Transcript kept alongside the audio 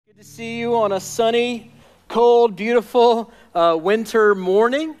Good to see you on a sunny, cold, beautiful winter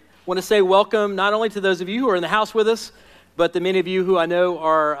morning. I want to say welcome not only to those of you who are in the house with us, but the many of you who I know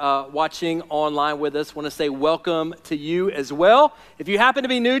are watching online with us. I want to say welcome to you as well. If you happen to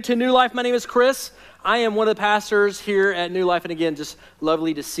be new to New Life, my name is Chris. I am one of the pastors here at New Life, and again, just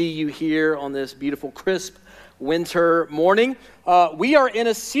lovely to see you here on this beautiful, crisp winter morning. We are in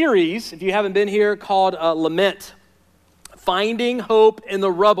a series, if you haven't been here, called Lament. Finding hope in the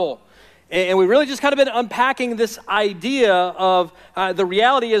rubble. And we really just kind of been unpacking this idea of the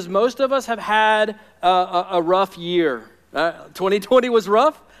reality is most of us have had a rough year. 2020 was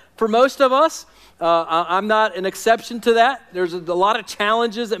rough for most of us. I'm not an exception to that. There's a lot of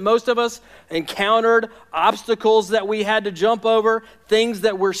challenges that most of us encountered, obstacles that we had to jump over, things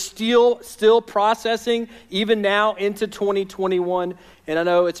that we're still processing even now into 2021. And I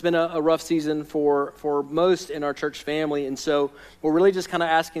know it's been a rough season for most in our church family. And so we're really just kind of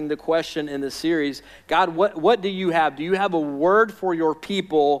asking the question in this series, God, what do you have? Do you have a word for your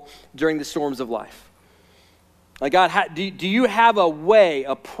people during the storms of life? Like, God, do you have a way,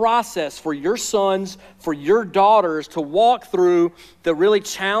 a process for your sons, for your daughters to walk through the really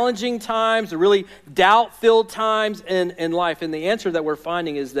challenging times, the really doubt-filled times in life? And the answer that we're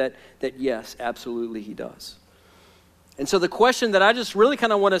finding is that yes, absolutely he does. And so the question that I just really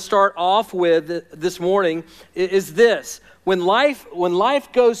kind of want to start off with this morning is this. When life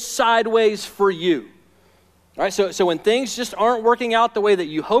goes sideways for you, all right, so when things just aren't working out the way that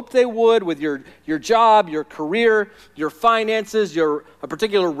you hoped they would with your job, your career, your finances, a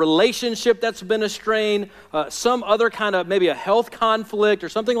particular relationship that's been a strain, some other kind of maybe a health conflict or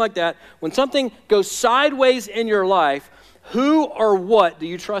something like that, when something goes sideways in your life, who or what do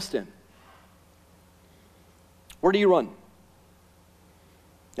you trust in? Where do you run?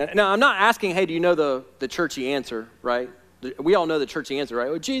 Now, I'm not asking, hey, do you know the churchy answer, right? We all know the churchy answer, right?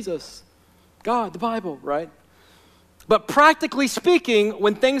 Oh, Jesus, God, the Bible, right? But practically speaking,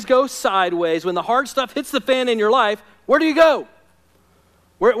 when things go sideways, when the hard stuff hits the fan in your life, where do you go?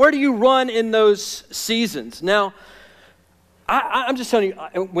 Where do you run in those seasons? Now, I'm just telling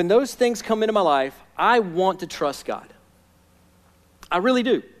you, when those things come into my life, I want to trust God. I really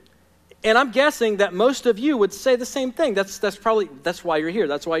do. And I'm guessing that most of you would say the same thing. That's why you're here.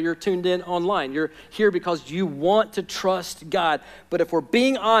 That's why you're tuned in online. You're here because you want to trust God. But if we're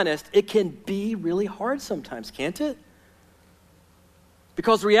being honest, it can be really hard sometimes, can't it?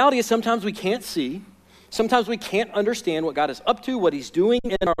 Because the reality is sometimes we can't see. Sometimes we can't understand what God is up to, what he's doing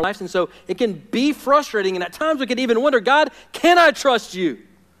in our lives. And so it can be frustrating. And at times we can even wonder, God, can I trust you?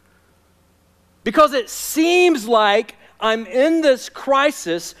 Because it seems like I'm in this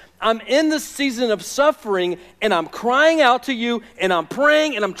crisis, I'm in this season of suffering, and I'm crying out to you, and I'm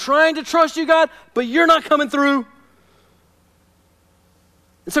praying, and I'm trying to trust you, God, but you're not coming through.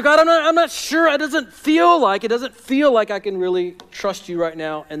 And so, God, I'm not sure. It doesn't feel like I can really trust you right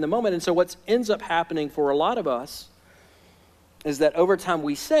now in the moment. And so what ends up happening for a lot of us is that over time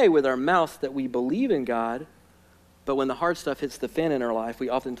we say with our mouth that we believe in God, but when the hard stuff hits the fan in our life, we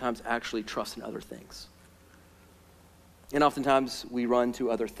oftentimes actually trust in other things. And oftentimes we run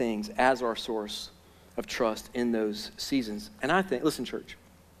to other things as our source of trust in those seasons. And I think, listen, church,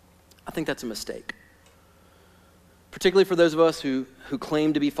 I think that's a mistake. Particularly for those of us who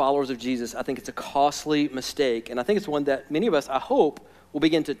claim to be followers of Jesus, I think it's a costly mistake. And I think it's one that many of us, I hope, will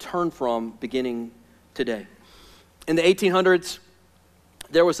begin to turn from beginning today. In the 1800s,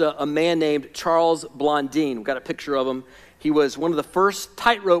 there was a man named Charles Blondin. We've got a picture of him. He was one of the first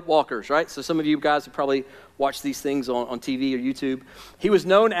tightrope walkers, right? So some of you guys have probably watched these things on TV or YouTube. He was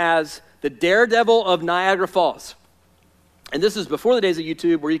known as the Daredevil of Niagara Falls. And this is before the days of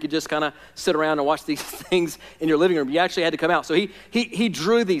YouTube where you could just kind of sit around and watch these things in your living room. You actually had to come out. So he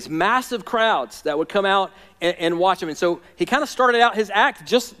drew these massive crowds that would come out and watch him. And so he kind of started out his act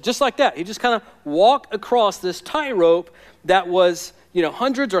just like that. He just kind of walked across this tightrope that was,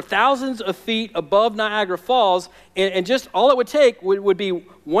 hundreds or thousands of feet above Niagara Falls. And just all it would take would be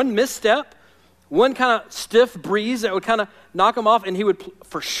one misstep, one kind of stiff breeze that would kind of knock him off, and he would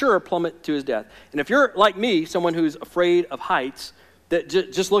for sure plummet to his death. And if you're like me, someone who's afraid of heights, that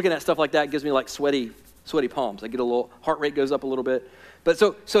just looking at stuff like that gives me like sweaty palms. I get a little, heart rate goes up a little bit. But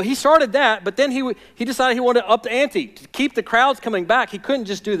so he started that, but then he decided he wanted to up the ante. To keep the crowds coming back, he couldn't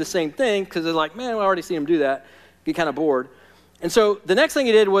just do the same thing because they're like, man, I already seen him do that. Get kind of bored. And so the next thing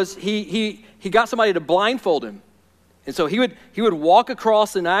he did was he got somebody to blindfold him. And so he would walk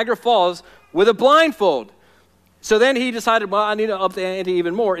across the Niagara Falls with a blindfold. So then he decided, well, I need to up the ante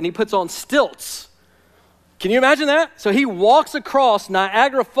even more, and he puts on stilts. Can you imagine that? So he walks across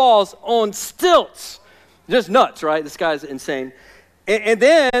Niagara Falls on stilts. Just nuts, right? This guy's insane. And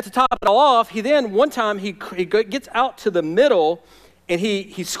then to top it all off, he then one time he gets out to the middle and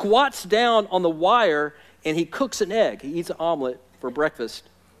he squats down on the wire and he cooks an egg. He eats an omelet for breakfast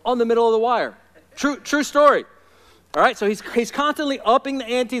on the middle of the wire. True story. All right, so he's constantly upping the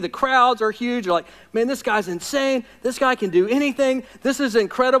ante. The crowds are huge. They're like, man, this guy's insane. This guy can do anything. This is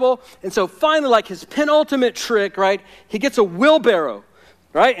incredible. And so finally, like his penultimate trick, right, he gets a wheelbarrow,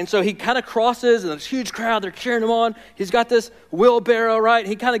 right? And so he kind of crosses, and this huge crowd, they're cheering him on. He's got this wheelbarrow, right?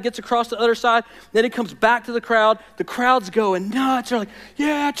 He kind of gets across the other side. Then he comes back to the crowd. The crowd's going nuts. They're like,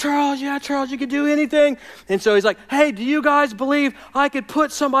 yeah, Charles, you can do anything. And so he's like, hey, do you guys believe I could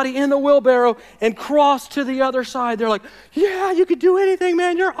put somebody in the wheelbarrow and cross to the other side? They're like, yeah, you could do anything,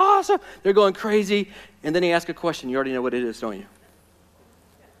 man. You're awesome. They're going crazy. And then he asks a question. You already know what it is, don't you?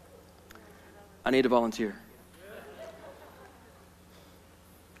 I need a volunteer.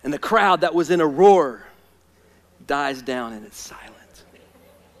 And the crowd that was in a roar dies down and it's silent.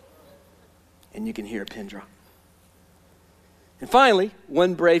 And you can hear a pin drop. And finally,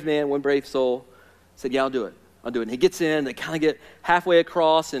 one brave man, one brave soul said, yeah, I'll do it. And he gets in, they kind of get halfway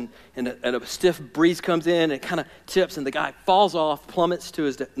across, and a stiff breeze comes in, and it kind of tips, and the guy falls off, plummets to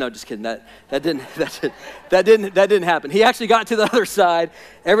his death. No, just kidding. That didn't happen. He actually got to the other side.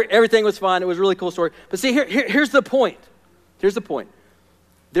 Everything was fine. It was a really cool story. But see, here's the point. Here's the point.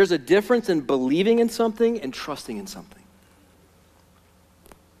 There's a difference in believing in something and trusting in something.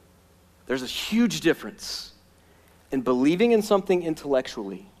 There's a huge difference in believing in something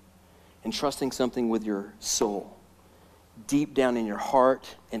intellectually and trusting something with your soul, deep down in your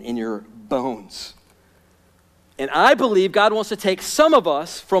heart and in your bones. And I believe God wants to take some of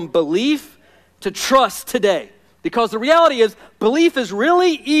us from belief to trust today. Because the reality is, belief is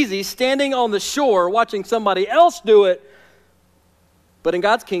really easy standing on the shore watching somebody else do it. But in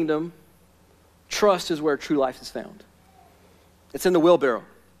God's kingdom, trust is where true life is found. It's in the wheelbarrow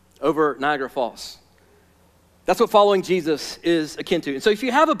over Niagara Falls. That's what following Jesus is akin to. And so if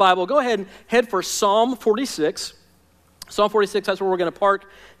you have a Bible, go ahead and head for Psalm 46. Psalm 46, that's where we're going to park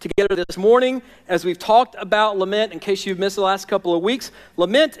together this morning as we've talked about lament. In case you've missed the last couple of weeks,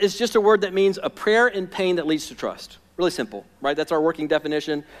 lament is just a word that means a prayer in pain that leads to trust. Really simple, right? That's our working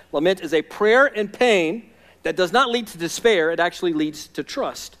definition. Lament is a prayer in pain that does not lead to despair. It actually leads to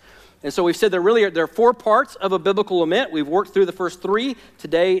trust. And so we've said there are 4 parts of a biblical lament. We've worked through the first 3.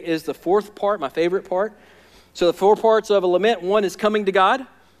 Today is the 4th part, my favorite part. So the 4 parts of a lament, 1 is coming to God.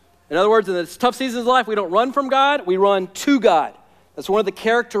 In other words, in the tough seasons of life, we don't run from God, we run to God. That's one of the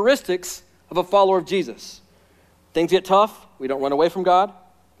characteristics of a follower of Jesus. Things get tough, we don't run away from God,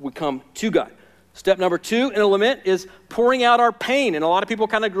 we come to God. Step number 2 in a lament is pouring out our pain. And a lot of people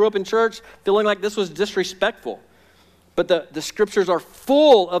kind of grew up in church feeling like this was disrespectful. But the scriptures are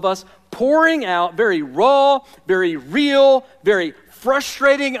full of us pouring out very raw, very real, very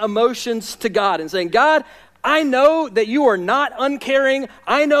frustrating emotions to God and saying, God, I know that you are not uncaring.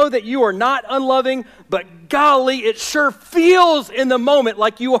 I know that you are not unloving, but golly, it sure feels in the moment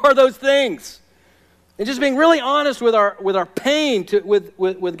like you are those things. And just being really honest with our pain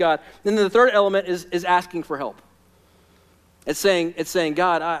with God. Then the third element is asking for help. It's saying,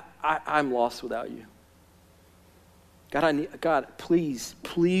 God, I'm lost without you. God,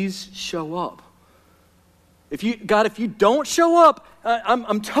 please show up. If you don't show up,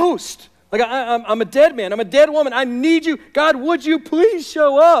 I'm toast. Like I'm a dead man. I'm a dead woman. I need you. God, would you please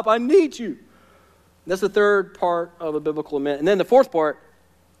show up? I need you. That's the third part of a biblical lament. And then the fourth part,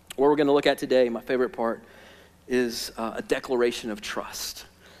 what we're going to look at today, my favorite part, is a declaration of trust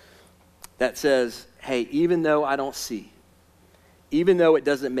that says, hey, even though I don't see, even though it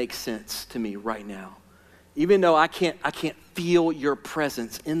doesn't make sense to me right now, even though I can't feel your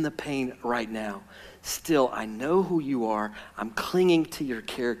presence in the pain right now, still I know who you are, I'm clinging to your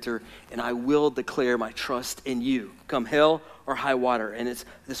character, and I will declare my trust in you, come hell or high water. And it's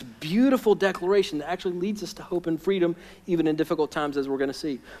this beautiful declaration that actually leads us to hope and freedom, even in difficult times, as we're going to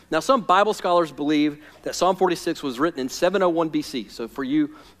see. Now, some Bible scholars believe that Psalm 46 was written in 701 BC. So for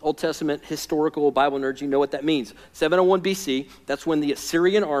you Old Testament historical Bible nerds, you know what that means. 701 BC, that's when the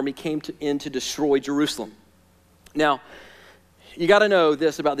Assyrian army came in to destroy Jerusalem. Now, you got to know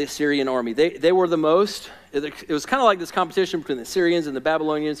this about the Assyrian army. They were the most, it was kind of like this competition between the Assyrians and the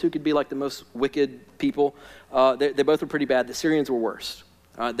Babylonians, who could be like the most wicked people. They both were pretty bad. The Assyrians were worse.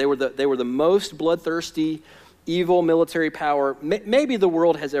 They were the most bloodthirsty, evil military power maybe the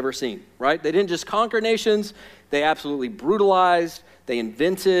world has ever seen, right? They didn't just conquer nations. They absolutely brutalized. They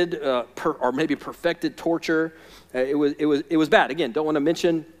invented or maybe perfected torture. It was bad. Again, don't want to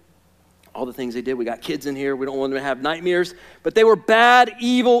mention all the things they did. We got kids in here. We don't want them to have nightmares. But they were bad,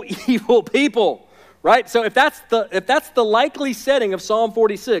 evil people, right? So if that's the likely setting of Psalm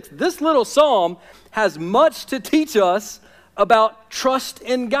 46, this little psalm has much to teach us about trust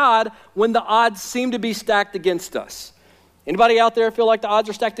in God when the odds seem to be stacked against us. Anybody out there feel like the odds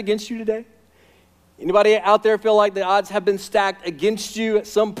are stacked against you today? Anybody out there feel like the odds have been stacked against you at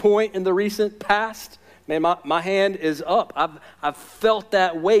some point in the recent past? Man, my hand is up. I've felt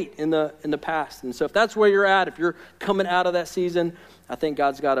that weight in the past. And so if that's where you're at, if you're coming out of that season, I think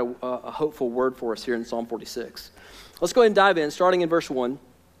God's got a hopeful word for us here in Psalm 46. Let's go ahead and dive in, starting in verse 1.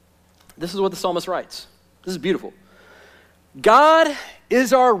 This is what the psalmist writes. This is beautiful. God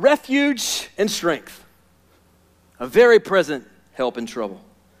is our refuge and strength, a very present help in trouble.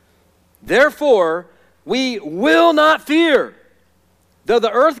 Therefore, we will not fear. Though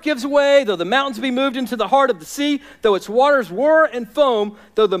the earth gives way, though the mountains be moved into the heart of the sea, though its waters roar and foam,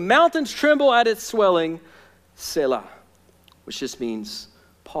 though the mountains tremble at its swelling, Selah, which just means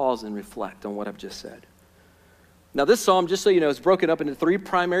pause and reflect on what I've just said. Now this psalm, just so you know, is broken up into 3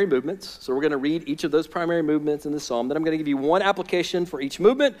 primary movements. So we're going to read each of those primary movements in the psalm. Then I'm going to give you one application for each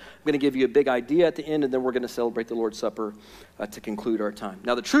movement. I'm going to give you a big idea at the end, and then we're going to celebrate the Lord's Supper to conclude our time.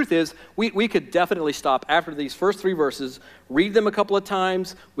 Now the truth is, we could definitely stop after these first 3 verses, read them a couple of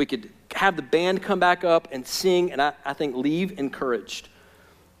times. We could have the band come back up and sing, and I think leave encouraged.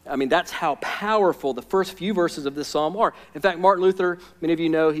 I mean, that's how powerful the first few verses of this psalm are. In fact, Martin Luther, many of you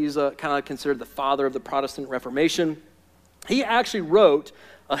know, he's kind of considered the father of the Protestant Reformation. He actually wrote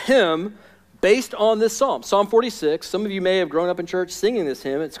a hymn based on this psalm, Psalm 46. Some of you may have grown up in church singing this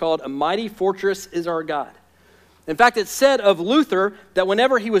hymn. It's called "A Mighty Fortress is Our God." In fact, it's said of Luther that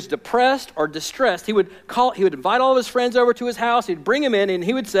whenever he was depressed or distressed, he would invite all of his friends over to his house, he'd bring them in, and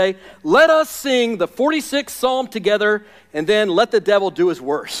he would say, "Let us sing the 46th Psalm together, and then let the devil do his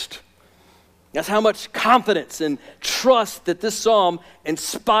worst." That's how much confidence and trust that this psalm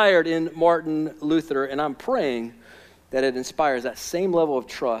inspired in Martin Luther, and I'm praying that it inspires that same level of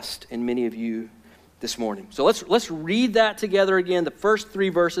trust in many of you this morning. So let's read that together again, the first 3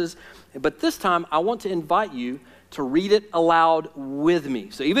 verses, but this time I want to invite you to read it aloud with me.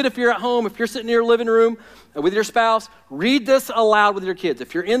 So even if you're at home, if you're sitting in your living room with your spouse, read this aloud with your kids.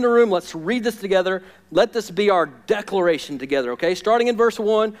 If you're in the room, let's read this together. Let this be our declaration together, okay? Starting in verse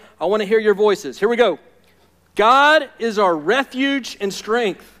 1, I want to hear your voices. Here we go. God is our refuge and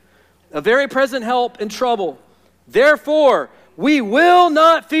strength, a very present help in trouble. Therefore, we will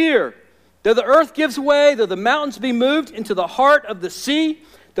not fear. Though the earth gives way, though the mountains be moved into the heart of the sea,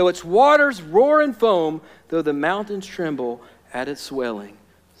 though its waters roar and foam, though the mountains tremble at its swelling,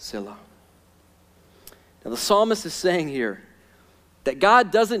 Selah. Now the psalmist is saying here that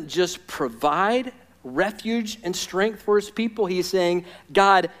God doesn't just provide refuge and strength for his people. He's saying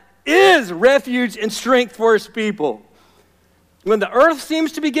God is refuge and strength for his people. When the earth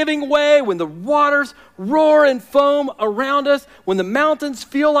seems to be giving way, when the waters roar and foam around us, when the mountains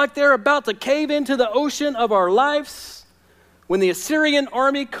feel like they're about to cave into the ocean of our lives, when the Assyrian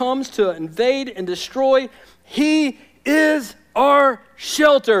army comes to invade and destroy, he is our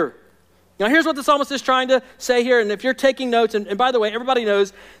shelter. Now here's what the psalmist is trying to say here, and if you're taking notes, and by the way, everybody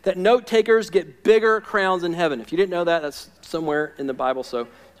knows that note takers get bigger crowns in heaven. If you didn't know that, that's somewhere in the Bible, so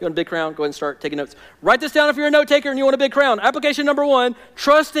you want a big crown? Go ahead and start taking notes. Write this down if you're a note taker and you want a big crown. Application number 1,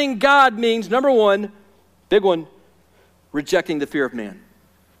 trusting God means, number 1, big one, rejecting the fear of man.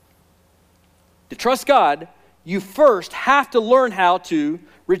 To trust God, you first have to learn how to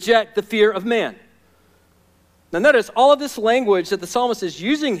reject the fear of man. Now notice all of this language that the psalmist is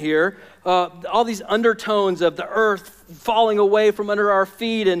using here, all these undertones of the earth falling away from under our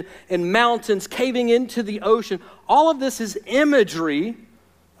feet and mountains caving into the ocean, all of this is imagery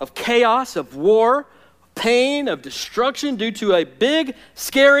of chaos, of war, pain, of destruction due to a big,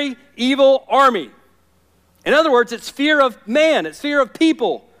 scary, evil army. In other words, it's fear of man, it's fear of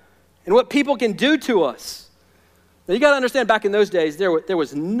people, and what people can do to us. Now you got to understand, back in those days, there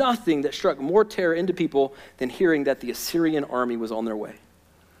was nothing that struck more terror into people than hearing that the Assyrian army was on their way.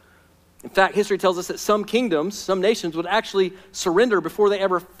 In fact, history tells us that some kingdoms, some nations would actually surrender before they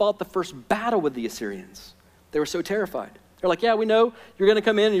ever fought the first battle with the Assyrians. They were so terrified. They're like, yeah, we know you're going to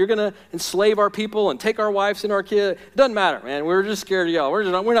come in and you're going to enslave our people and take our wives and our kids. It doesn't matter, man. We're just scared of y'all.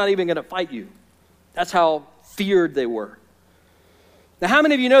 We're not even going to fight you. That's how feared they were. Now, how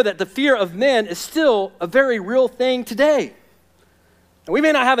many of you know that the fear of men is still a very real thing today? And we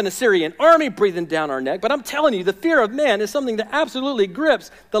may not have an Assyrian army breathing down our neck, but I'm telling you, the fear of man is something that absolutely grips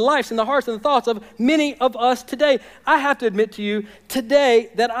the lives and the hearts and the thoughts of many of us today. I have to admit to you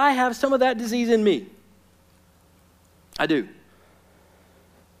today that I have some of that disease in me. I do.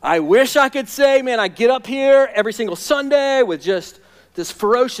 I wish I could say, man, I get up here every single Sunday with just this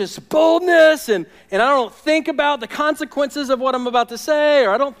ferocious boldness, and I don't think about the consequences of what I'm about to say,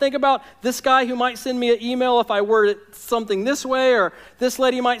 or I don't think about this guy who might send me an email if I word something this way, or this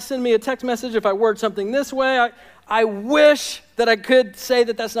lady might send me a text message if I word something this way. I wish that I could say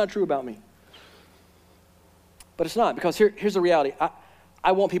that that's not true about me. But it's not, because here's the reality.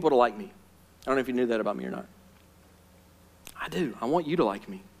 I want people to like me. I don't know if you knew that about me or not. I do. I want you to like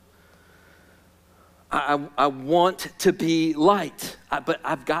me. I want to be liked, but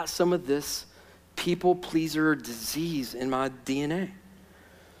I've got some of this people pleaser disease in my DNA.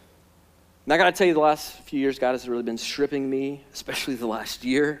 And I got to tell you, the last few years, God has really been stripping me, especially the last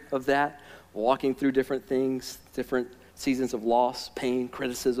year of that, walking through different things, different seasons of loss, pain,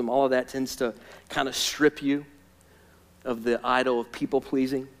 criticism. All of that tends to kind of strip you of the idol of people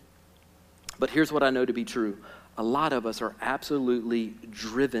pleasing. But here's what I know to be true. A lot of us are absolutely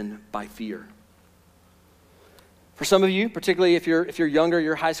driven by fear. For some of you, particularly if you're younger,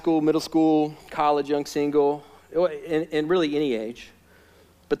 you're high school, middle school, college, young single, and really any age,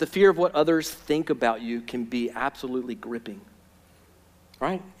 but the fear of what others think about you can be absolutely gripping,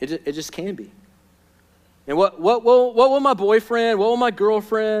 right? It just can be. And what will my boyfriend, what will my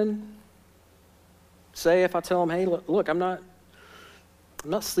girlfriend say if I tell them, hey, look, I'm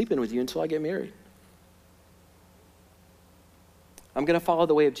not sleeping with you until I get married. I'm going to follow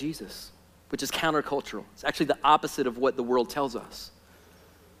the way of Jesus, which is countercultural. It's actually the opposite of what the world tells us.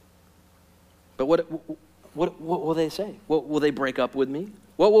 But what will they say? Will they break up with me?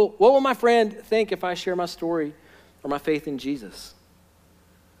 What will my friend think if I share my story or my faith in Jesus?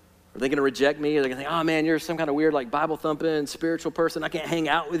 Are they going to reject me? Are they going to think, oh man, you're some kind of weird like Bible thumping spiritual person. I can't hang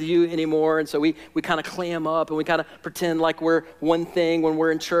out with you anymore. And so we kind of clam up and we kind of pretend like we're one thing when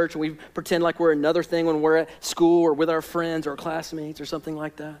we're in church, and we pretend like we're another thing when we're at school or with our friends or classmates or something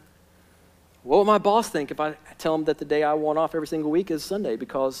like that. What will my boss think if I tell him that the day I want off every single week is Sunday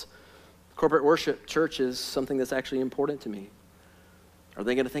because corporate worship church is something that's actually important to me? Are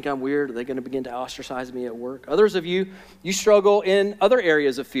they going to think I'm weird? Are they going to begin to ostracize me at work? Others of you struggle in other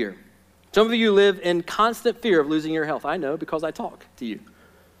areas of fear. Some of you live in constant fear of losing your health. I know because I talk to you.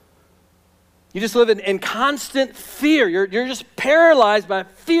 You just live in constant fear. You're just paralyzed by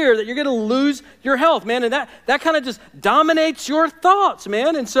fear that you're going to lose your health, man. And that kind of just dominates your thoughts,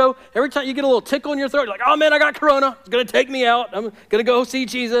 man. And so every time you get a little tickle in your throat, you're like, oh man, I got corona. It's going to take me out. I'm going to go see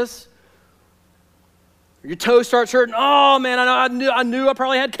Jesus. Your toe starts hurting. Oh man, I knew I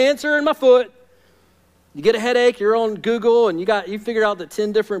probably had cancer in my foot. You get a headache, you're on Google, and you figured out the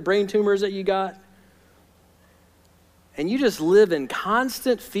 10 different brain tumors that you got. And you just live in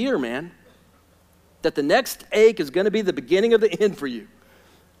constant fear, man, that the next ache is going to be the beginning of the end for you.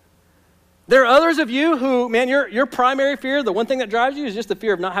 There are others of you who, man, your primary fear, the one thing that drives you is just the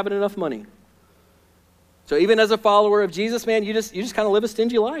fear of not having enough money. So even as a follower of Jesus, man, you just kind of live a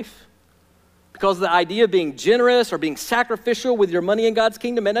stingy life. Because the idea of being generous or being sacrificial with your money in God's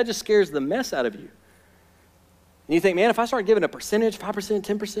kingdom, man, that just scares the mess out of you. And you think, man, if I start giving a percentage, 5%,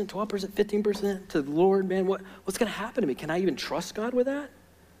 10%, 12%, 15% to the Lord, man, what's going to happen to me? Can I even trust God with that?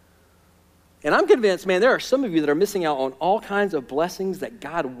 And I'm convinced, man, there are some of you that are missing out on all kinds of blessings that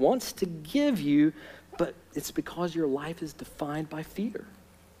God wants to give you, but it's because your life is defined by fear.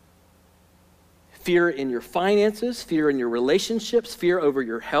 Fear in your finances, fear in your relationships, fear over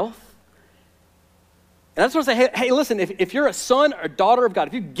your health. And I just want to say, hey, listen, if you're a son or daughter of God,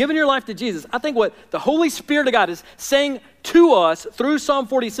 if you've given your life to Jesus, I think what the Holy Spirit of God is saying to us through Psalm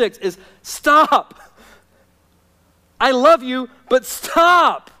 46 is stop. I love you, but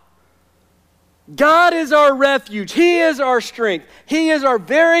stop. God is our refuge. He is our strength. He is our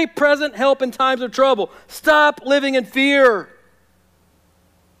very present help in times of trouble. Stop living in fear.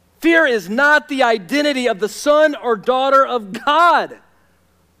 Fear is not the identity of the son or daughter of God.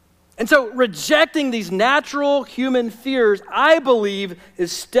 And so rejecting these natural human fears, I believe,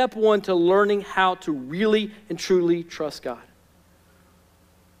 is step one to learning how to really and truly trust God.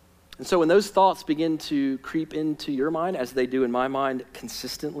 And so when those thoughts begin to creep into your mind, as they do in my mind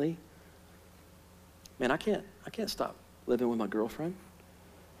consistently, man, I can't stop living with my girlfriend.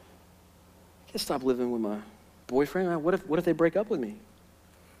 I can't stop living with my boyfriend. What if they break up with me?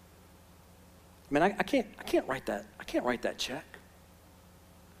 Man, I can't write that check.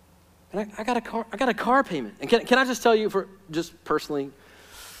 And I got a car payment. And can I just tell you, for just personally,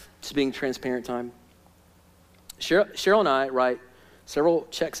 just being transparent time, Cheryl and I write several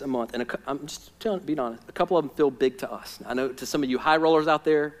checks a month, and I'm just being honest, a couple of them feel big to us. I know to some of you high rollers out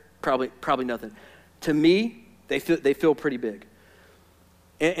there, probably nothing. To me, they feel pretty big.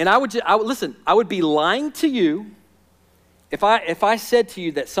 And I would listen, I would be lying to you If I said to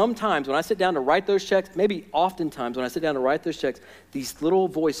you that sometimes when I sit down to write those checks, maybe oftentimes when I sit down to write those checks, these little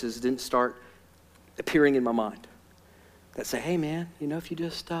voices didn't start appearing in my mind that say, hey man, if you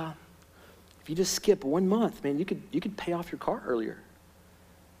just skip 1 month, man, you could pay off your car earlier.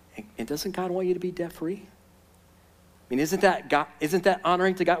 And doesn't God want you to be debt free? I mean, isn't that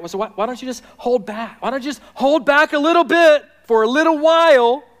honoring to God? So why don't you just hold back? Why don't you just hold back a little bit for a little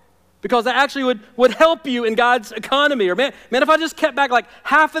while? Because that actually would help you in God's economy. Or man, if I just kept back like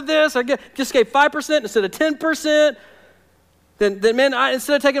half of this, or just gave 5% instead of 10%, then man,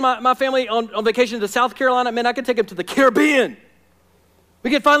 instead of taking my family on vacation to South Carolina, man, I could take them to the Caribbean.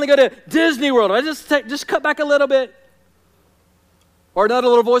 We could finally go to Disney World. I just cut back a little bit. Or another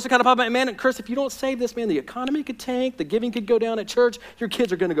little voice that kind of pop out, man, Chris, if you don't save this, man, the economy could tank, the giving could go down at church, your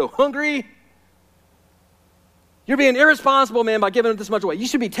kids are going to go hungry. You're being irresponsible, man, by giving this much away. You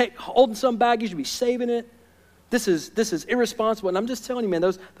should be holding some back. You should be saving it. This is irresponsible. And I'm just telling you, man,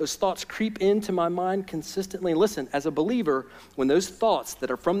 those thoughts creep into my mind consistently. And listen, as a believer, when those thoughts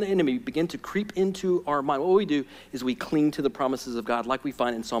that are from the enemy begin to creep into our mind, what we do is we cling to the promises of God like we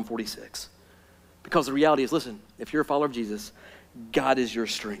find in Psalm 46. Because the reality is, listen, if you're a follower of Jesus, God is your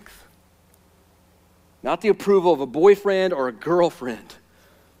strength. Not the approval of a boyfriend or a girlfriend.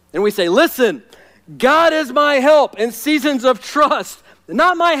 And we say, listen, God is my help in seasons of trust,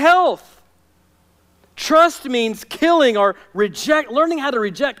 not my health. Trust means killing or learning how to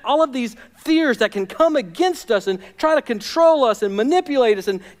reject all of these fears that can come against us and try to control us and manipulate us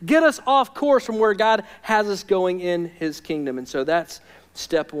and get us off course from where God has us going in his kingdom. And so that's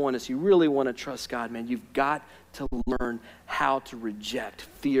step one. Is you really want to trust God, man, you've got to learn how to reject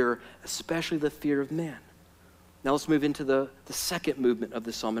fear, especially the fear of man. Now let's move into the second movement of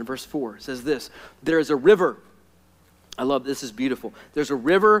the psalm. In verse 4, it says this: there is a river. I love this, is beautiful. There's a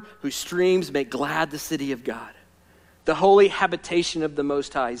river whose streams make glad the city of God, the holy habitation of the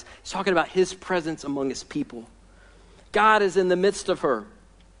Most High. He's talking about his presence among his people. God is in the midst of her.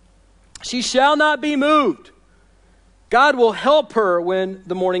 She shall not be moved. God will help her when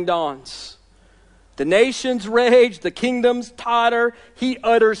the morning dawns. The nations rage, the kingdoms totter. He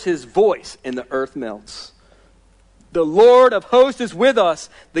utters his voice and the earth melts. The Lord of hosts is with us.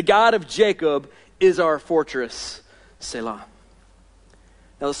 The God of Jacob is our fortress. Selah.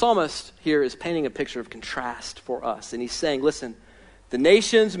 Now the psalmist here is painting a picture of contrast for us. And he's saying, listen, the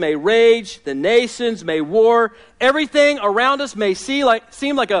nations may rage, the nations may war, everything around us may seem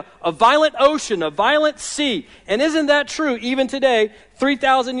like a violent ocean, a violent sea. And isn't that true even today,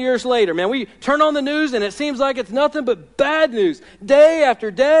 3,000 years later? Man, we turn on the news and it seems like it's nothing but bad news. Day after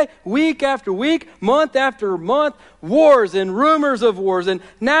day, week after week, month after month, wars and rumors of wars and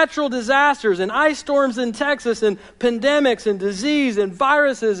natural disasters and ice storms in Texas and pandemics and disease and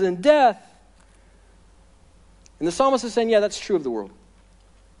viruses and death. And the psalmist is saying, yeah, that's true of the world.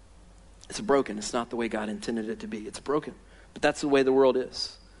 It's broken. It's not the way God intended it to be. It's broken. But that's the way the world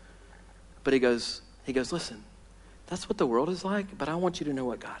is. But he goes, listen, that's what the world is like, but I want you to know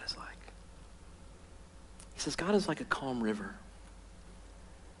what God is like. He says, God is like a calm river.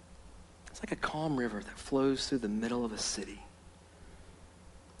 It's like a calm river that flows through the middle of a city.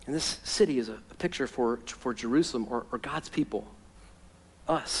 And this city is a picture for Jerusalem or God's people,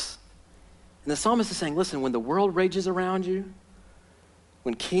 us. And the psalmist is saying, listen, when the world rages around you,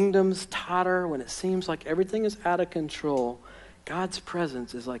 when kingdoms totter, when it seems like everything is out of control, God's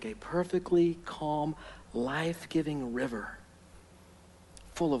presence is like a perfectly calm, life-giving river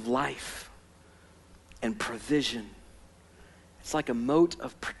full of life and provision. It's like a moat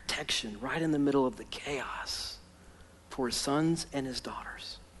of protection right in the middle of the chaos for his sons and his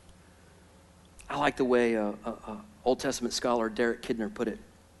daughters. I like the way Old Testament scholar Derek Kidner put it.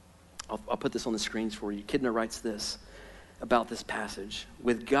 I'll put this on the screens for you. Kidner writes this about this passage.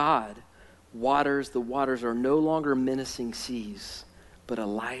 With God, the waters are no longer menacing seas, but a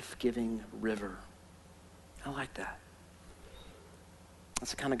life-giving river. I like that. That's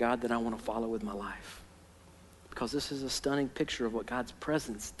the kind of God that I want to follow with my life. Because this is a stunning picture of what God's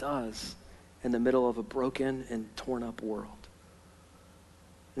presence does in the middle of a broken and torn up world.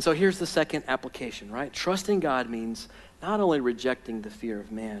 And so here's the second application, right? Trusting God means not only rejecting the fear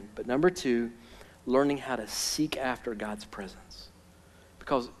of man, but number two, learning how to seek after God's presence.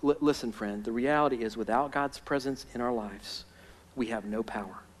 Because listen, friend, the reality is without God's presence in our lives, we have no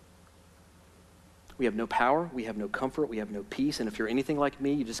power. We have no power, we have no comfort, we have no peace. And if you're anything like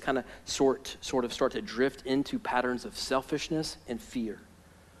me, you just kind of sort of start to drift into patterns of selfishness and fear.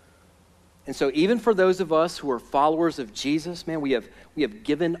 And so even for those of us who are followers of Jesus, man, we have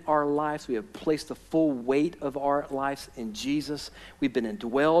given our lives, we have placed the full weight of our lives in Jesus. We've been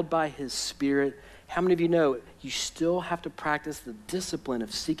indwelled by his Spirit. How many of you know you still have to practice the discipline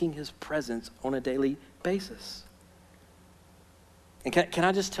of seeking his presence on a daily basis? And can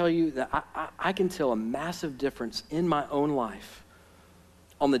I just tell you that I can tell a massive difference in my own life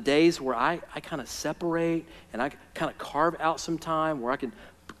on the days where I kind of separate and I kind of carve out some time where I can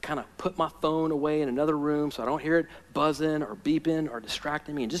kind of put my phone away in another room so I don't hear it buzzing or beeping or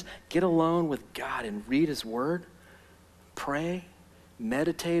distracting me, and just get alone with God and read his word, pray,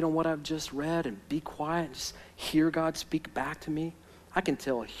 meditate on what I've just read, and be quiet and just hear God speak back to me. I can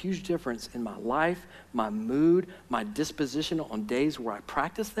tell a huge difference in my life, my mood, my disposition on days where I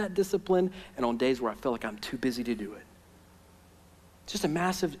practice that discipline and on days where I feel like I'm too busy to do it. It's just a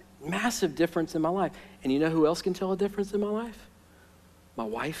massive, massive difference in my life. And you know who else can tell a difference in my life? My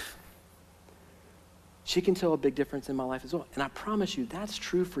wife. She can tell a big difference in my life as well. And I promise you, that's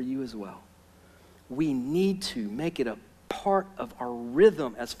true for you as well. We need to make it a part of our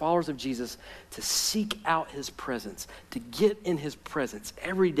rhythm as followers of Jesus to seek out his presence, to get in his presence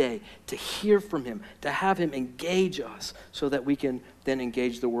every day, to hear from him, to have him engage us so that we can then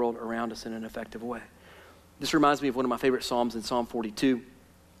engage the world around us in an effective way. This reminds me of one of my favorite Psalms in Psalm 42.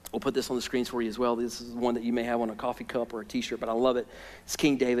 We'll put this on the screens for you as well. This is one that you may have on a coffee cup or a t-shirt, but I love it. It's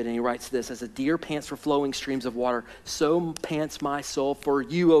King David, and he writes this: "As a deer pants for flowing streams of water, so pants my soul for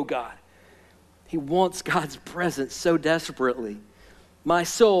you, O God." He wants God's presence so desperately. My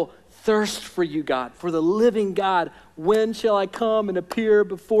soul thirsts for you, God, for the living God. When shall I come and appear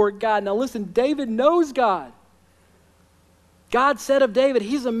before God? Now listen, David knows God. God said of David,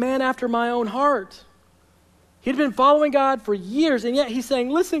 he's a man after my own heart. He'd been following God for years, and yet he's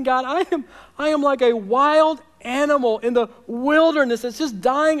saying, listen, God, I am like a wild animal in the wilderness that's just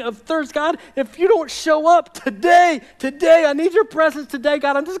dying of thirst. God, if you don't show up today, I need your presence today,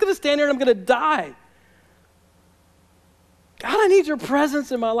 God. I'm just going to stand here and I'm going to die. God, I need your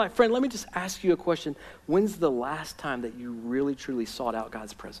presence in my life. Friend, let me just ask you a question. When's the last time that you really, truly sought out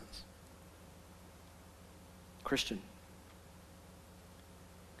God's presence? Christian,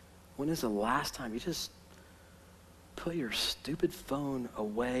 when is the last time you just put your stupid phone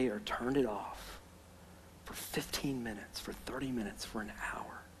away or turned it off for 15 minutes, for 30 minutes, for an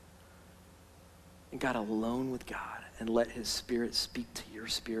hour, and got alone with God and let his Spirit speak to your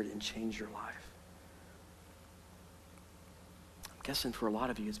spirit and change your life? I'm guessing for a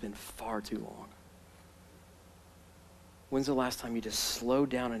lot of you it's been far too long. When's the last time you just slowed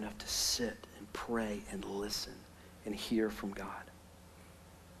down enough to sit and pray and listen and hear from God?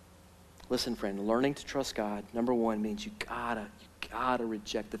 Listen, friend, learning to trust God, number one, means you gotta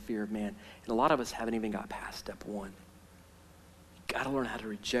reject the fear of man. And a lot of us haven't even got past step one. You gotta learn how to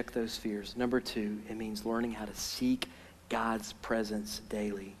reject those fears. Number two, it means learning how to seek God's presence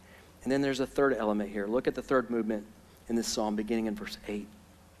daily. And then there's a third element here. Look at the third movement in this psalm, beginning in verse 8.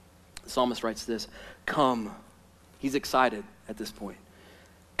 The psalmist writes this: "Come." He's excited at this point.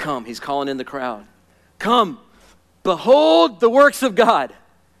 Come, he's calling in the crowd. "Come, behold the works of God.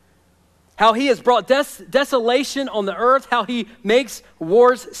 How he has brought desolation on the earth, how he makes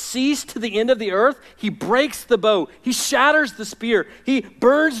wars cease to the end of the earth. He breaks the bow, he shatters the spear, he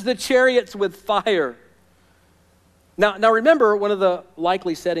burns the chariots with fire." Now remember, one of the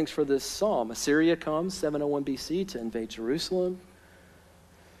likely settings for this psalm: Assyria comes 701 BC to invade Jerusalem.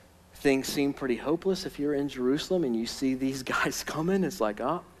 Things seem pretty hopeless if you're in Jerusalem and you see these guys coming. It's like,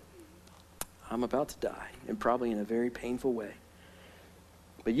 oh, I'm about to die, and probably in a very painful way.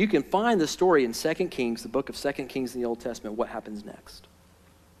 But you can find the story in 2 Kings, the book of 2 Kings in the Old Testament, what happens next.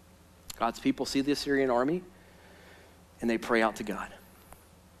 God's people see the Assyrian army, and they pray out to God.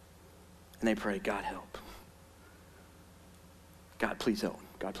 And they pray, God, help. God, please help.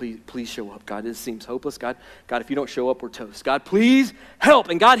 God, please show up. God, this seems hopeless. God, if you don't show up, we're toast. God, please help.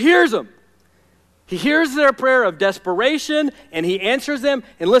 And God hears them. He hears their prayer of desperation, and he answers them.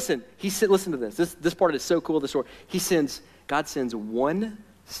 And listen to this. This part is so cool of the story. God sends one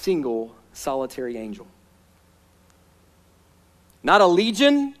single solitary angel. Not a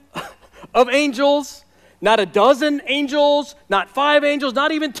legion of angels, not a dozen angels, not 5 angels,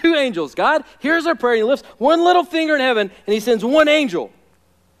 not even 2 angels. God hears our prayer, and he lifts one little finger in heaven, and he sends one angel.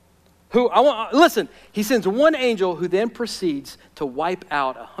 He sends one angel who then proceeds to wipe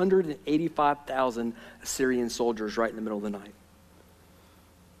out 185,000 Assyrian soldiers right in the middle of the night.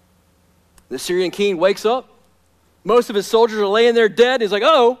 The Assyrian king wakes up. Most of his soldiers are laying there dead. He's like,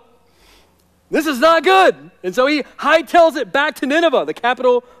 oh, this is not good. And so he hightails it back to Nineveh, the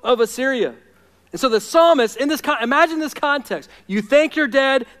capital of Assyria. And so the psalmist, imagine this context. You think you're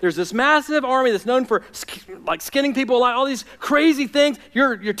dead. There's this massive army that's known for skinning people alive, all these crazy things.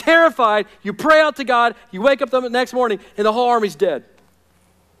 You're terrified. You pray out to God. You wake up the next morning and the whole army's dead.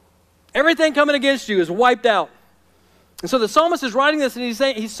 Everything coming against you is wiped out. And so the psalmist is writing this and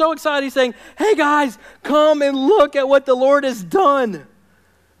he's so excited. He's saying, hey guys, come and look at what the Lord has done.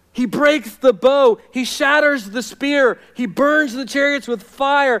 He breaks the bow. He shatters the spear. He burns the chariots with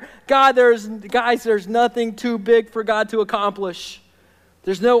fire. There's nothing too big for God to accomplish.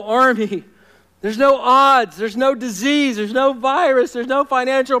 There's no army. There's no odds. There's no disease. There's no virus. There's no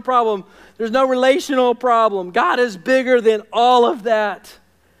financial problem. There's no relational problem. God is bigger than all of that.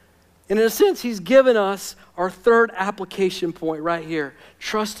 And in a sense, he's given us our third application point right here.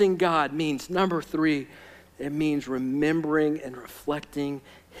 Trusting God means, number 3, it means remembering and reflecting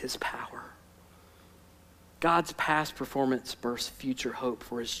his power. God's past performance births future hope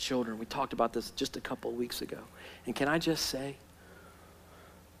for his children. We talked about this just a couple of weeks ago. And can I just say,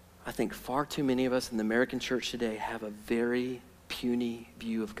 I think far too many of us in the American church today have a very puny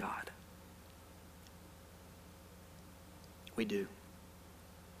view of God. We do.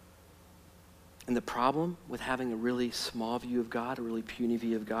 And the problem with having a really small view of God, a really puny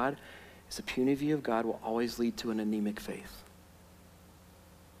view of God, is a puny view of God will always lead to an anemic faith.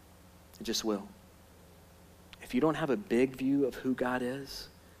 It just will. If you don't have a big view of who God is,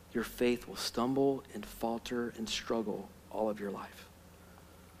 your faith will stumble and falter and struggle all of your life.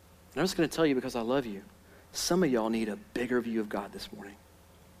 And I'm just going to tell you because I love you, some of y'all need a bigger view of God this morning.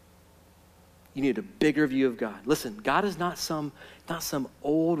 You need a bigger view of God. Listen, God is not some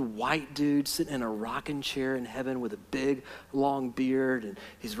old white dude sitting in a rocking chair in heaven with a big, long beard, and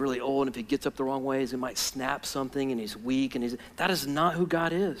he's really old, and if he gets up the wrong way, he might snap something, and he's weak, that is not who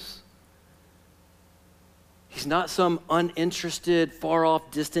God is. He's not some uninterested, far-off,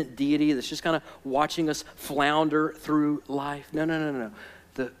 distant deity that's just kind of watching us flounder through life. No.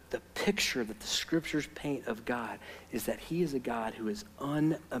 The picture that the scriptures paint of God is that he is a God who is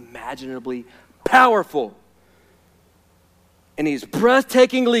unimaginably powerful. And he's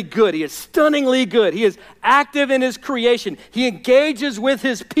breathtakingly good. He is stunningly good. He is active in his creation. He engages with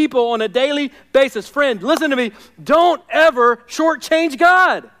his people on a daily basis. Friend, listen to me. Don't ever shortchange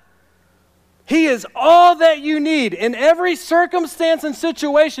God. He is all that you need in every circumstance and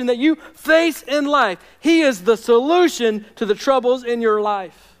situation that you face in life. He is the solution to the troubles in your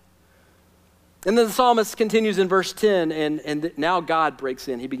life. And then the psalmist continues in verse 10, and now God breaks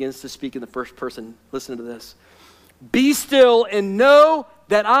in. He begins to speak in the first person. Listen to this. Be still and know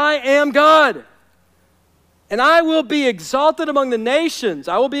that I am God. And I will be exalted among the nations.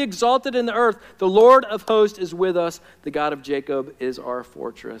 I will be exalted in the earth. The Lord of hosts is with us. The God of Jacob is our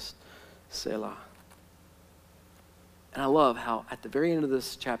fortress. Selah. And I love how at the very end of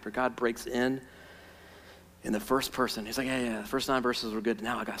this chapter, God breaks in the first person. He's like, yeah, the first 9 verses were good.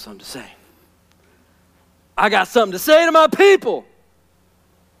 Now I got something to say. I got something to say to my people.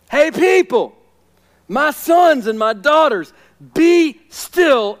 Hey, people, my sons and my daughters, be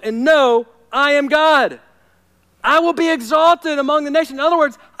still and know I am God. I will be exalted among the nations. In other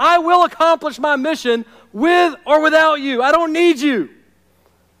words, I will accomplish my mission with or without you. I don't need you.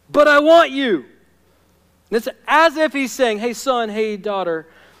 But I want you. And it's as if he's saying, hey, son, hey, daughter,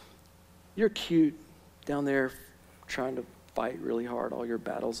 you're cute down there trying to fight really hard, all your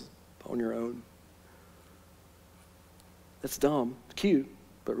battles on your own. That's dumb. Cute,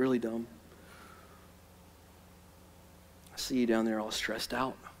 but really dumb. I see you down there all stressed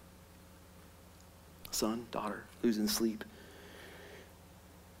out. Son, daughter, losing sleep,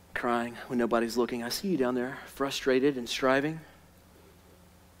 crying when nobody's looking. I see you down there frustrated and striving.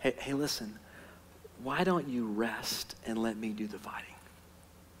 Hey, listen, why don't you rest and let me do the fighting?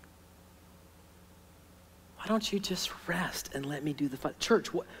 Why don't you just rest and let me do the fight? Church,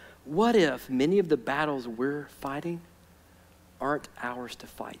 what if many of the battles we're fighting aren't ours to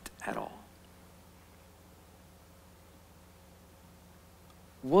fight at all?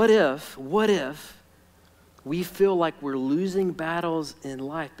 What if we feel like we're losing battles in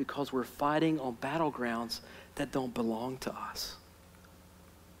life because we're fighting on battlegrounds that don't belong to us?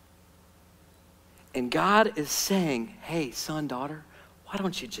 And God is saying, hey, son, daughter, why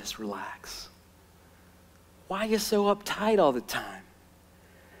don't you just relax? Why are you so uptight all the time?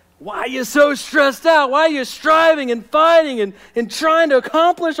 Why are you so stressed out? Why are you striving and fighting and trying to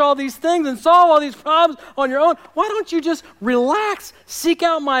accomplish all these things and solve all these problems on your own? Why don't you just relax? Seek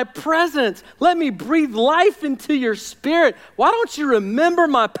out my presence. Let me breathe life into your spirit. Why don't you remember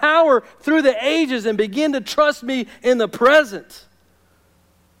my power through the ages and begin to trust me in the present?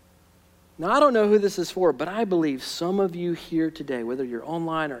 Now, I don't know who this is for, but I believe some of you here today, whether you're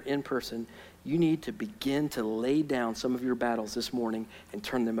online or in person, you need to begin to lay down some of your battles this morning and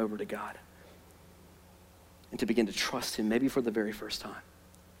turn them over to God. And to begin to trust him, maybe for the very first time.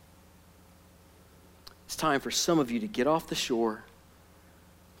 It's time for some of you to get off the shore,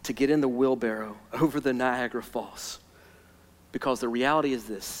 to get in the wheelbarrow over the Niagara Falls. Because the reality is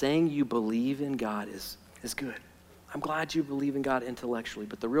this, saying you believe in God is good. I'm glad you believe in God intellectually,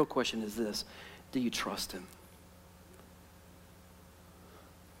 but the real question is this, do you trust him?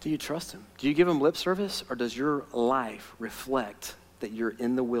 Do you trust him? Do you give him lip service, or does your life reflect that you're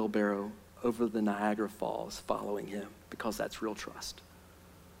in the wheelbarrow over the Niagara Falls following him? Because that's real trust.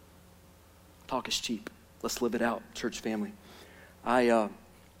 Talk is cheap. Let's live it out, church family. 6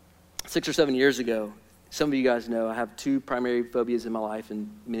 or 7 years ago, some of you guys know I have 2 primary phobias in my life,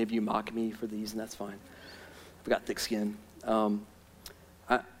 and many of you mock me for these, and that's fine. I've got thick skin.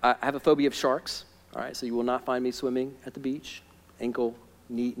 I have a phobia of sharks, all right? So you will not find me swimming at the beach, ankle,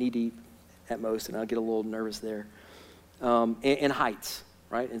 knee deep at most, and I'll get a little nervous there. And heights,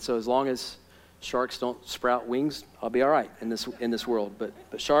 right? And so as long as sharks don't sprout wings, I'll be all right in this world, but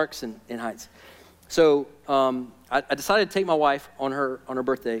sharks and heights. So I decided to take my wife on her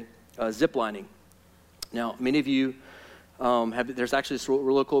birthday zip lining. Now, many of you there's actually this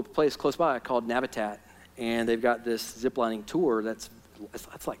really cool place close by called Navitat, and they've got this zip lining tour that's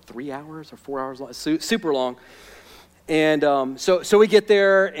like 3 hours or 4 hours long, super long. And so we get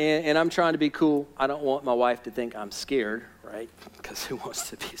there, and I'm trying to be cool. I don't want my wife to think I'm scared, right? Because who wants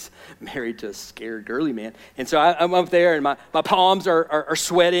to be married to a scared girly man? And so I'm up there, and my palms are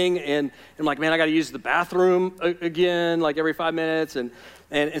sweating, and I'm like, man, I got to use the bathroom again, like every 5 minutes, and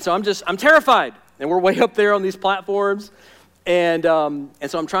so I'm terrified. And we're way up there on these platforms, and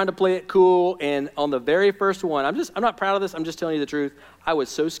so I'm trying to play it cool. And on the very first one, I'm not proud of this. I'm just telling you the truth. I was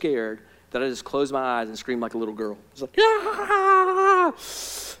so scared that I just closed my eyes and screamed like a little girl. It was like, yeah!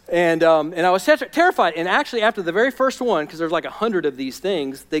 And I was terrified. And actually, after the very first one, because there's like 100 of these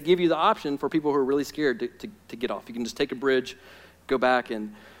things, they give you the option for people who are really scared to get off. You can just take a bridge, go back,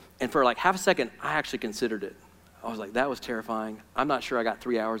 and for like half a second, I actually considered it. I was like, that was terrifying. I'm not sure I got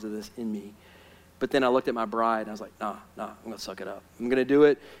 3 hours of this in me. But then I looked at my bride, and I was like, nah, I'm going to suck it up. I'm going to do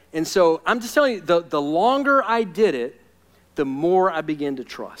it. And so I'm just telling you, the longer I did it, the more I began to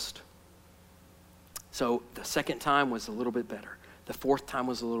trust. So the second time was a little bit better. The 4th time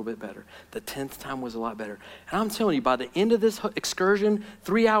was a little bit better. The 10th time was a lot better. And I'm telling you, by the end of this excursion,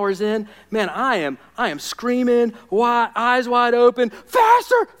 3 hours in, man, I am screaming, eyes wide open,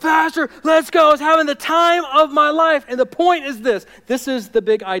 faster, let's go. I was having the time of my life. And the point is this. This is the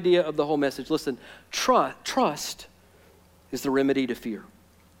big idea of the whole message. Listen, trust is the remedy to fear.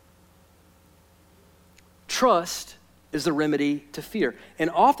 Trust is the remedy to fear. And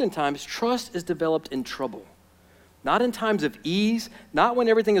oftentimes, trust is developed in trouble. Not in times of ease, not when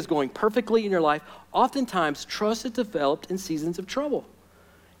everything is going perfectly in your life. Oftentimes, trust is developed in seasons of trouble.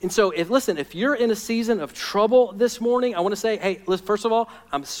 And so, if you're in a season of trouble this morning, I want to say, hey, listen, first of all,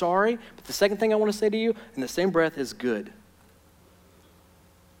 I'm sorry. But the second thing I want to say to you in the same breath is good.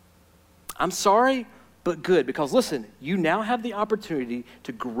 I'm sorry, but good. Because listen, you now have the opportunity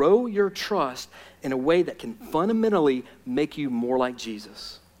to grow your trust in a way that can fundamentally make you more like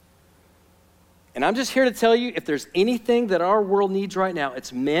Jesus. And I'm just here to tell you, if there's anything that our world needs right now,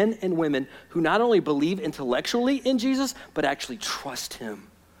 it's men and women who not only believe intellectually in Jesus, but actually trust him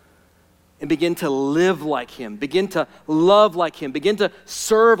and begin to live like him, begin to love like him, begin to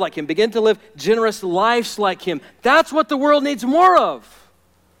serve like him, begin to live generous lives like him. That's what the world needs more of.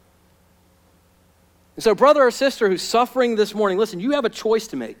 And so, brother or sister who's suffering this morning, listen, you have a choice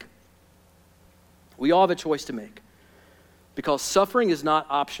to make. We all have a choice to make, because suffering is not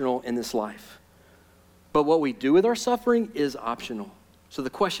optional in this life. But what we do with our suffering is optional. So the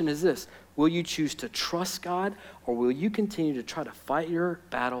question is this: will you choose to trust God, or will you continue to try to fight your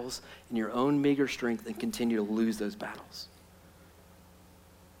battles in your own meager strength and continue to lose those battles?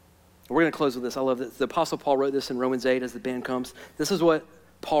 We're going to close with this. I love this. The Apostle Paul wrote this in Romans 8 as the band comes. This is what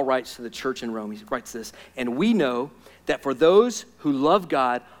Paul writes to the church in Rome. He writes this: and we know that for those who love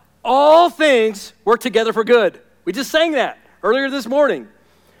God, all things work together for good. We just sang that earlier this morning.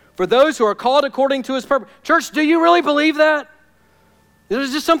 For those who are called according to his purpose. Church, do you really believe that? It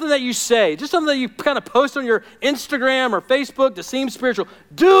was just something that you say, just something that you kind of post on your Instagram or Facebook to seem spiritual.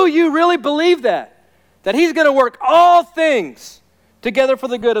 Do you really believe that? That he's going to work all things together for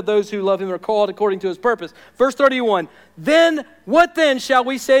the good of those who love him and are called according to his purpose. Verse 31, then what then shall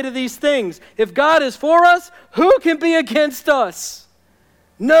we say to these things? If God is for us, who can be against us?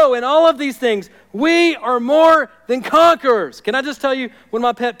 No, in all of these things, we are more than conquerors. Can I just tell you one of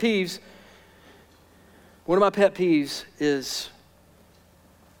my pet peeves One of my pet peeves is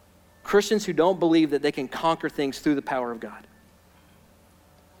Christians who don't believe that they can conquer things through the power of God.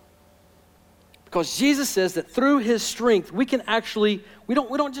 Because Jesus says that through his strength, we can actually, we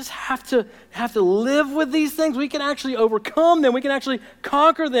don't just have to live with these things. We can actually overcome them. We can actually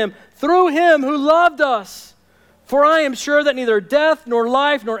conquer them through him who loved us. For I am sure that neither death, nor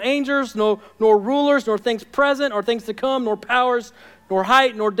life, nor angels, nor rulers, nor things present, or things to come, nor powers, nor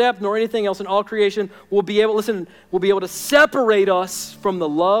height, nor depth, nor anything else in all creation will be able to separate us from the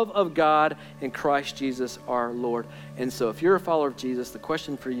love of God in Christ Jesus our Lord. And so if you're a follower of Jesus, the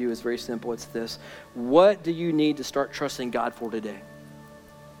question for you is very simple. It's this: what do you need to start trusting God for today?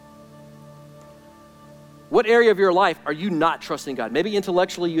 What area of your life are you not trusting God? Maybe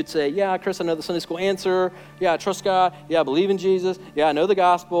intellectually you'd say, yeah, Chris, I know the Sunday school answer. Yeah, I trust God. Yeah, I believe in Jesus. Yeah, I know the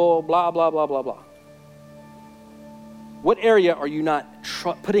gospel, blah, blah, blah, blah, blah. What area are you not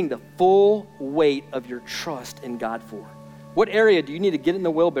putting the full weight of your trust in God for? What area do you need to get in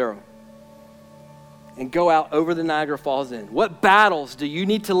the wheelbarrow and go out over the Niagara Falls in? What battles do you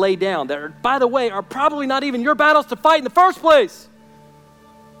need to lay down that, are, by the way, are probably not even your battles to fight in the first place?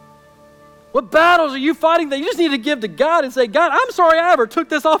 What battles are you fighting that you just need to give to God and say, God, I'm sorry I ever took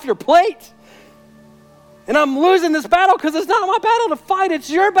this off your plate. And I'm losing this battle because it's not my battle to fight, it's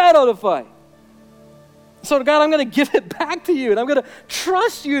your battle to fight. So God, I'm going to give it back to you, and I'm going to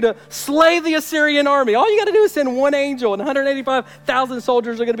trust you to slay the Assyrian army. All you got to do is send one angel, and 185,000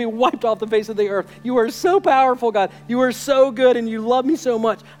 soldiers are going to be wiped off the face of the earth. You are so powerful, God. You are so good, and you love me so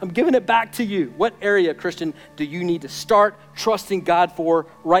much. I'm giving it back to you. What area, Christian, do you need to start trusting God for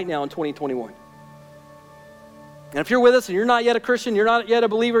right now in 2021? And if you're with us and you're not yet a Christian, you're not yet a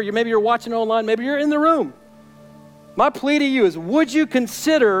believer, maybe you're watching online, maybe you're in the room, my plea to you is, would you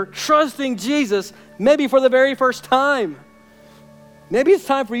consider trusting Jesus maybe for the very first time? Maybe it's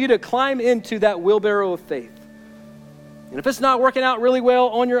time for you to climb into that wheelbarrow of faith. And if it's not working out really well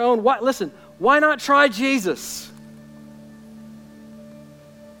on your own, why not try Jesus?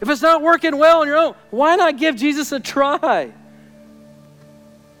 If it's not working well on your own, why not give Jesus a try?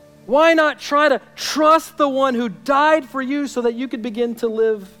 Why not try to trust the one who died for you so that you could begin to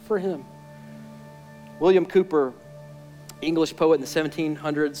live for him? William Cowper, English poet in the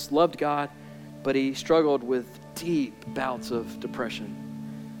 1700s, loved God, but he struggled with deep bouts of depression.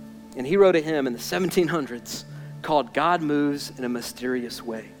 And he wrote a hymn in the 1700s called God Moves in a Mysterious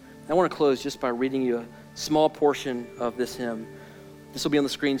Way. I want to close just by reading you a small portion of this hymn. This will be on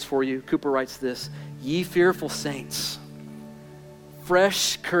the screens for you. Cowper writes this: "Ye fearful saints,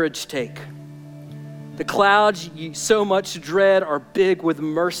 fresh courage take. The clouds ye so much dread are big with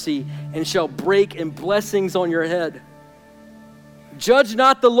mercy and shall break in blessings on your head. Judge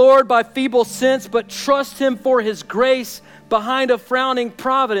not the Lord by feeble sense, but trust him for his grace. Behind a frowning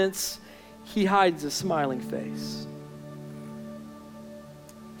providence, he hides a smiling face."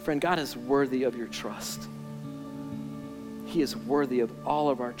 Friend, God is worthy of your trust. He is worthy of all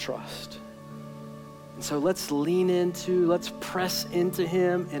of our trust. And so let's let's press into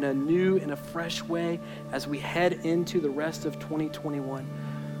him in a new and a fresh way as we head into the rest of 2021.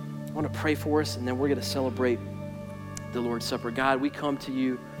 I want to pray for us, and then we're going to celebrate the Lord's Supper. God, we come to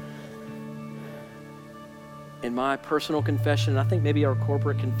you in my personal confession. I think maybe our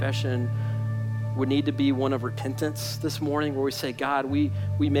corporate confession would need to be one of repentance this morning, where we say, God, we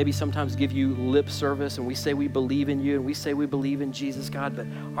maybe sometimes give you lip service, and we say we believe in you, and we say we believe in Jesus, God, but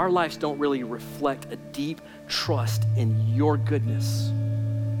our lives don't really reflect a deep trust in your goodness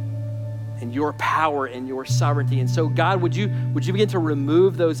and your power and your sovereignty. And so, God, would you begin to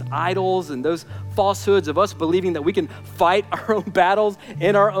remove those idols and those falsehoods of us believing that we can fight our own battles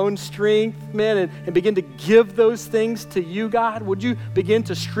in our own strength, man, and begin to give those things to you, God? Would you begin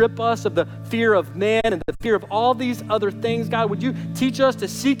to strip us of the fear of man and the fear of all these other things, God? Would you teach us to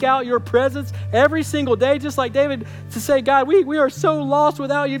seek out your presence every single day, just like David, to say, God, we are so lost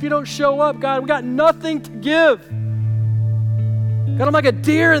without you. If you don't show up, God, we got nothing to give. God, I'm like a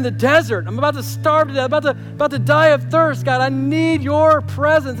deer in the desert. I'm about to starve to death, about to die of thirst. God, I need your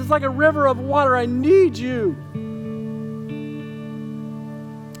presence. It's like a river of water. I need you.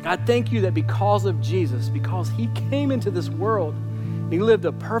 God, thank you that because of Jesus, because he came into this world, and he lived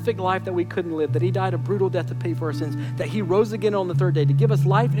a perfect life that we couldn't live, that he died a brutal death to pay for our sins, that he rose again on the third day to give us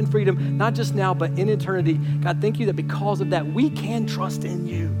life and freedom, not just now, but in eternity. God, thank you that because of that, we can trust in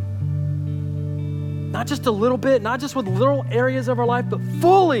you. Not just a little bit, not just with little areas of our life, but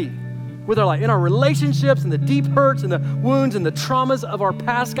fully with our life, in our relationships and the deep hurts and the wounds and the traumas of our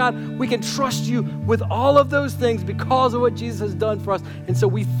past, God. We can trust you with all of those things because of what Jesus has done for us. And so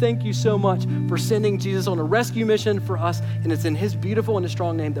we thank you so much for sending Jesus on a rescue mission for us. And it's in his beautiful and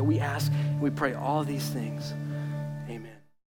strong name that we ask and we pray all of these things.